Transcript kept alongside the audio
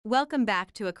Welcome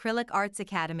back to Acrylic Arts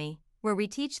Academy, where we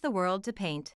teach the world to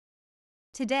paint.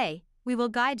 Today, we will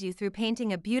guide you through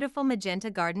painting a beautiful magenta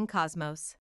garden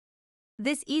cosmos.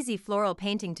 This easy floral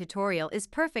painting tutorial is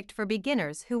perfect for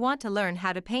beginners who want to learn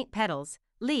how to paint petals,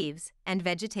 leaves, and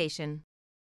vegetation.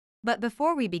 But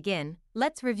before we begin,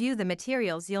 let's review the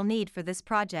materials you'll need for this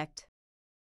project.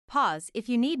 Pause if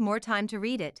you need more time to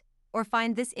read it, or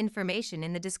find this information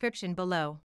in the description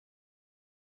below.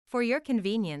 For your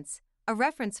convenience, a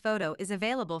reference photo is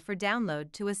available for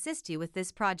download to assist you with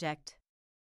this project.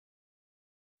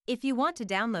 If you want to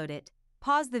download it,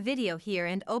 pause the video here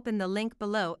and open the link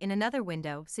below in another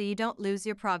window so you don't lose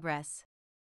your progress.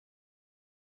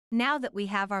 Now that we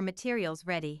have our materials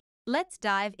ready, let's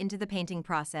dive into the painting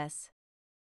process.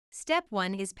 Step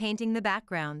 1 is painting the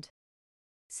background.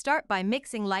 Start by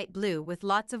mixing light blue with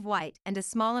lots of white and a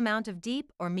small amount of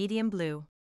deep or medium blue.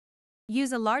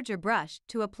 Use a larger brush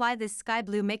to apply this sky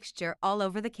blue mixture all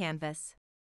over the canvas.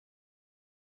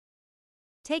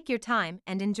 Take your time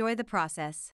and enjoy the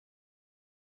process.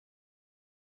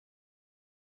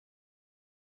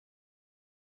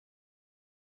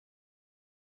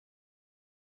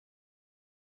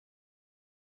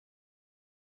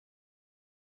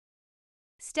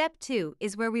 Step 2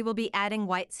 is where we will be adding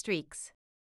white streaks.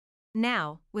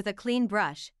 Now, with a clean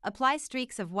brush, apply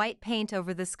streaks of white paint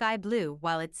over the sky blue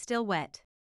while it's still wet.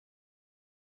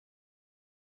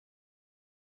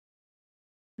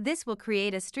 This will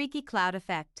create a streaky cloud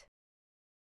effect.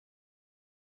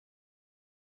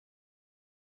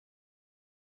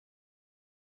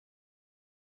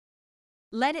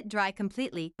 Let it dry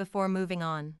completely before moving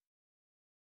on.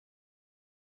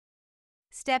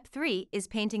 Step 3 is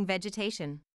painting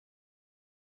vegetation.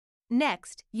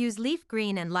 Next, use leaf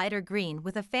green and lighter green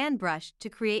with a fan brush to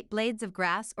create blades of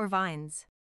grass or vines.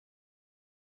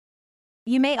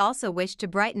 You may also wish to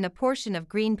brighten a portion of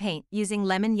green paint using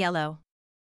lemon yellow.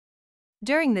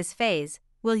 During this phase,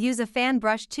 we'll use a fan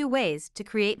brush two ways to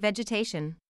create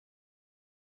vegetation.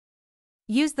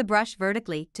 Use the brush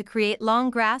vertically to create long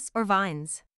grass or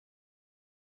vines.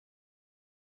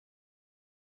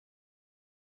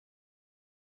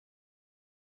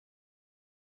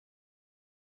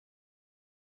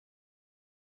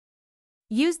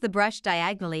 Use the brush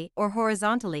diagonally or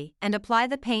horizontally and apply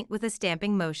the paint with a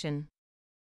stamping motion.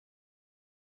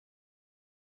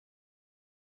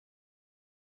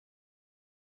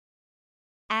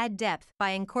 Add depth by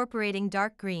incorporating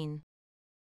dark green.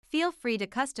 Feel free to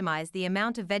customize the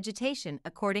amount of vegetation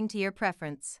according to your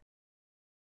preference.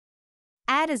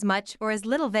 Add as much or as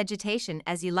little vegetation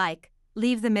as you like,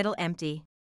 leave the middle empty.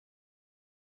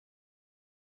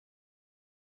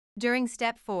 During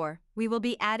step 4, we will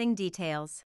be adding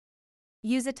details.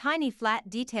 Use a tiny flat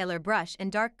detailer brush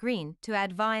and dark green to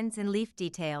add vines and leaf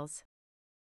details.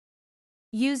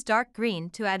 Use dark green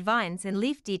to add vines and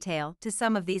leaf detail to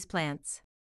some of these plants.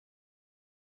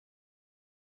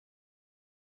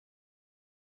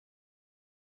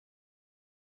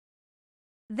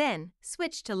 Then,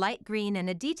 switch to light green and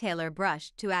a detailer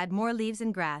brush to add more leaves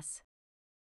and grass.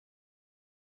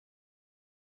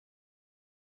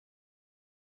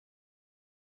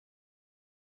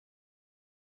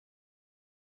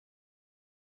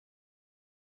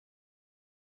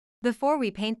 Before we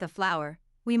paint the flower,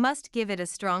 we must give it a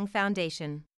strong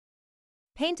foundation.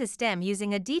 Paint a stem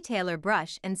using a detailer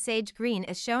brush and sage green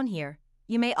as shown here.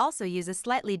 You may also use a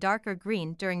slightly darker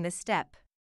green during this step.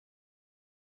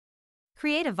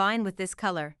 Create a vine with this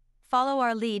color. Follow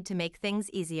our lead to make things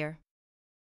easier.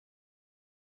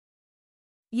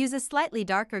 Use a slightly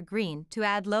darker green to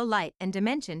add low light and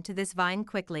dimension to this vine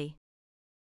quickly.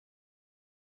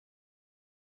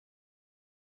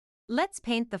 Let's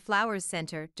paint the flower's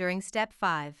center during step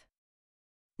 5.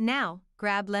 Now,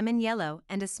 grab lemon yellow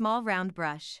and a small round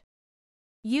brush.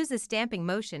 Use a stamping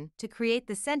motion to create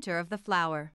the center of the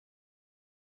flower.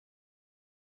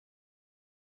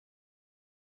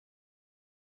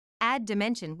 Add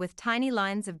dimension with tiny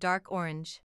lines of dark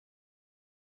orange.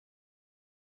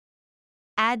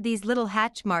 Add these little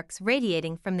hatch marks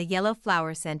radiating from the yellow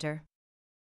flower center.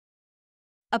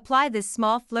 Apply this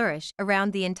small flourish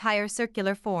around the entire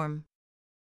circular form.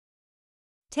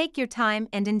 Take your time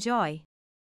and enjoy.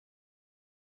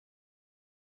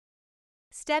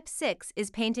 Step 6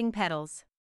 is painting petals.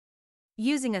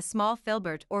 Using a small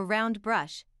filbert or round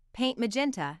brush, paint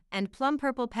magenta and plum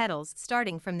purple petals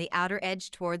starting from the outer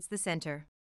edge towards the center.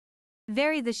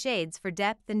 Vary the shades for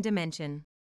depth and dimension.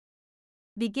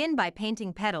 Begin by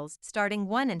painting petals starting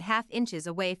 1.5 inches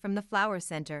away from the flower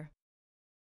center.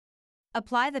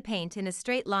 Apply the paint in a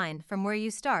straight line from where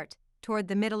you start, toward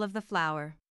the middle of the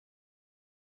flower.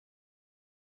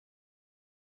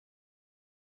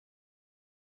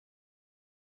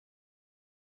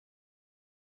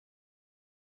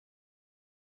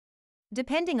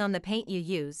 Depending on the paint you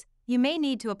use, you may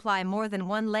need to apply more than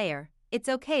one layer. It's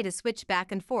okay to switch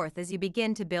back and forth as you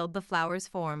begin to build the flower's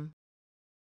form.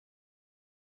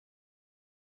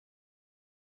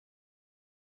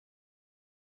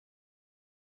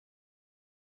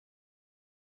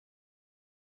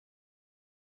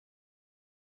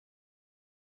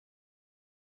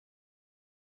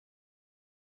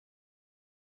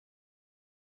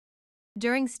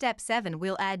 During step 7,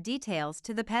 we'll add details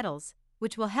to the petals,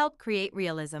 which will help create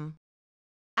realism.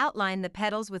 Outline the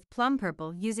petals with plum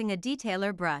purple using a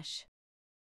detailer brush.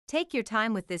 Take your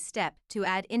time with this step to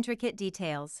add intricate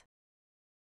details.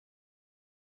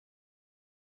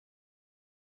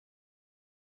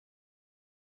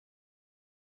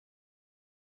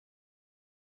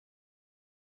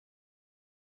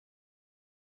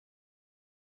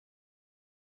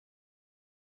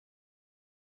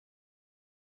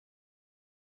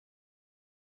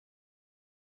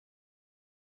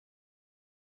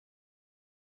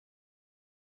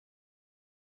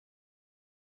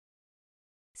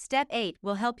 Step 8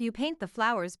 will help you paint the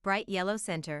flower's bright yellow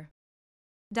center.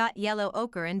 Dot yellow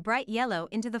ochre and bright yellow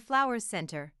into the flower's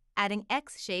center, adding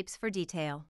X shapes for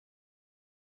detail.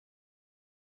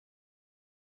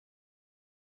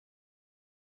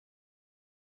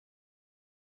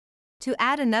 To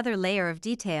add another layer of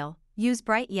detail, use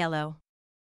bright yellow.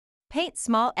 Paint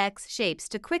small X shapes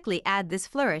to quickly add this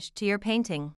flourish to your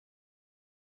painting.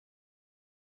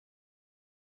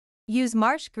 Use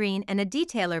Marsh green and a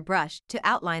detailer brush to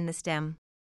outline the stem.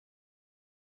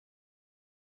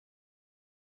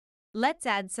 Let's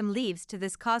add some leaves to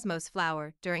this cosmos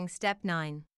flower during step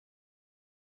 9.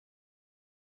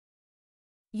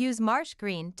 Use Marsh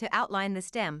green to outline the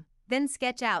stem, then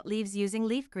sketch out leaves using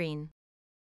leaf green.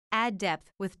 Add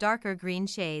depth with darker green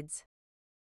shades.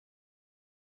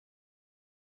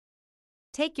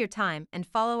 Take your time and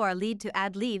follow our lead to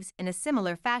add leaves in a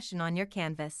similar fashion on your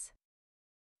canvas.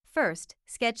 First,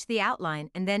 sketch the outline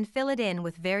and then fill it in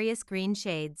with various green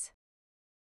shades.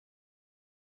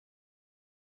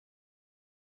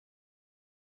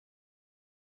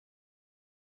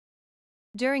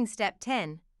 During step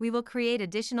 10, we will create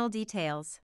additional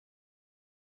details.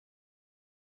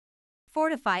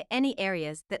 Fortify any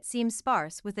areas that seem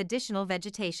sparse with additional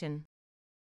vegetation.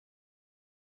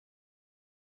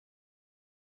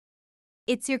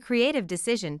 It's your creative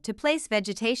decision to place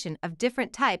vegetation of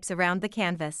different types around the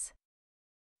canvas.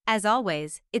 As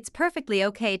always, it's perfectly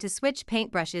okay to switch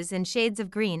paintbrushes and shades of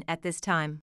green at this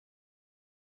time.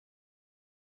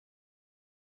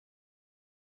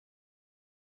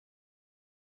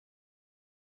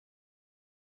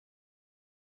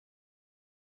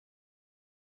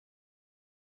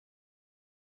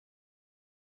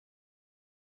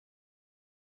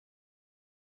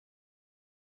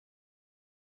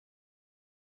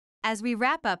 As we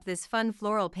wrap up this fun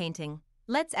floral painting,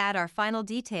 let's add our final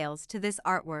details to this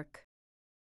artwork.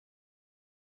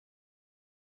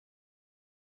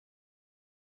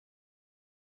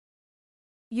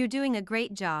 You're doing a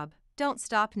great job, don't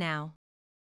stop now.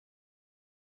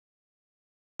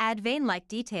 Add vein-like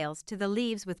details to the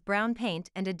leaves with brown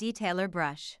paint and a detailer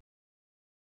brush.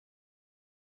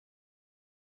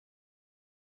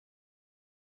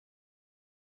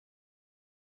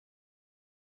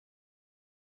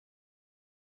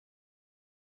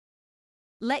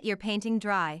 Let your painting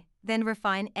dry, then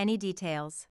refine any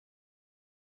details.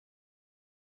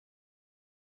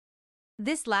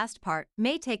 This last part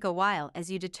may take a while as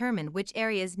you determine which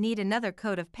areas need another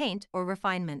coat of paint or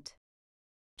refinement.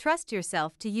 Trust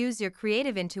yourself to use your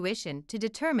creative intuition to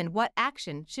determine what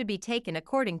action should be taken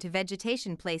according to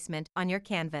vegetation placement on your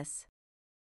canvas.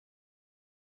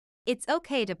 It's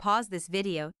okay to pause this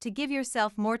video to give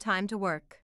yourself more time to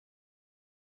work.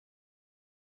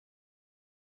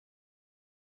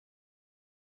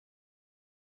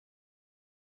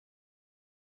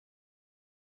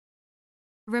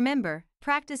 Remember,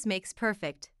 practice makes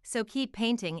perfect, so keep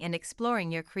painting and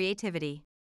exploring your creativity.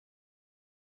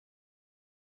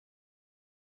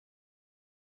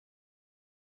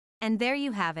 And there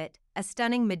you have it, a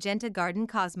stunning magenta garden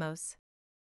cosmos.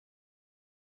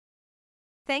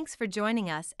 Thanks for joining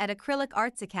us at Acrylic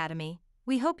Arts Academy.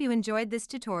 We hope you enjoyed this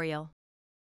tutorial.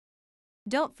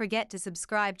 Don't forget to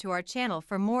subscribe to our channel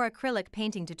for more acrylic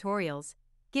painting tutorials.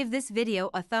 Give this video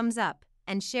a thumbs up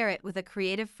and share it with a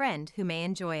creative friend who may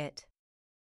enjoy it.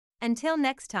 Until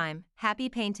next time, happy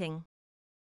painting!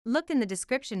 Look in the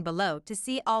description below to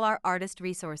see all our artist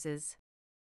resources.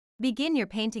 Begin your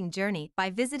painting journey by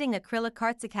visiting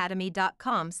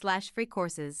acrylicartsacademy.com/free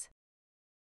courses.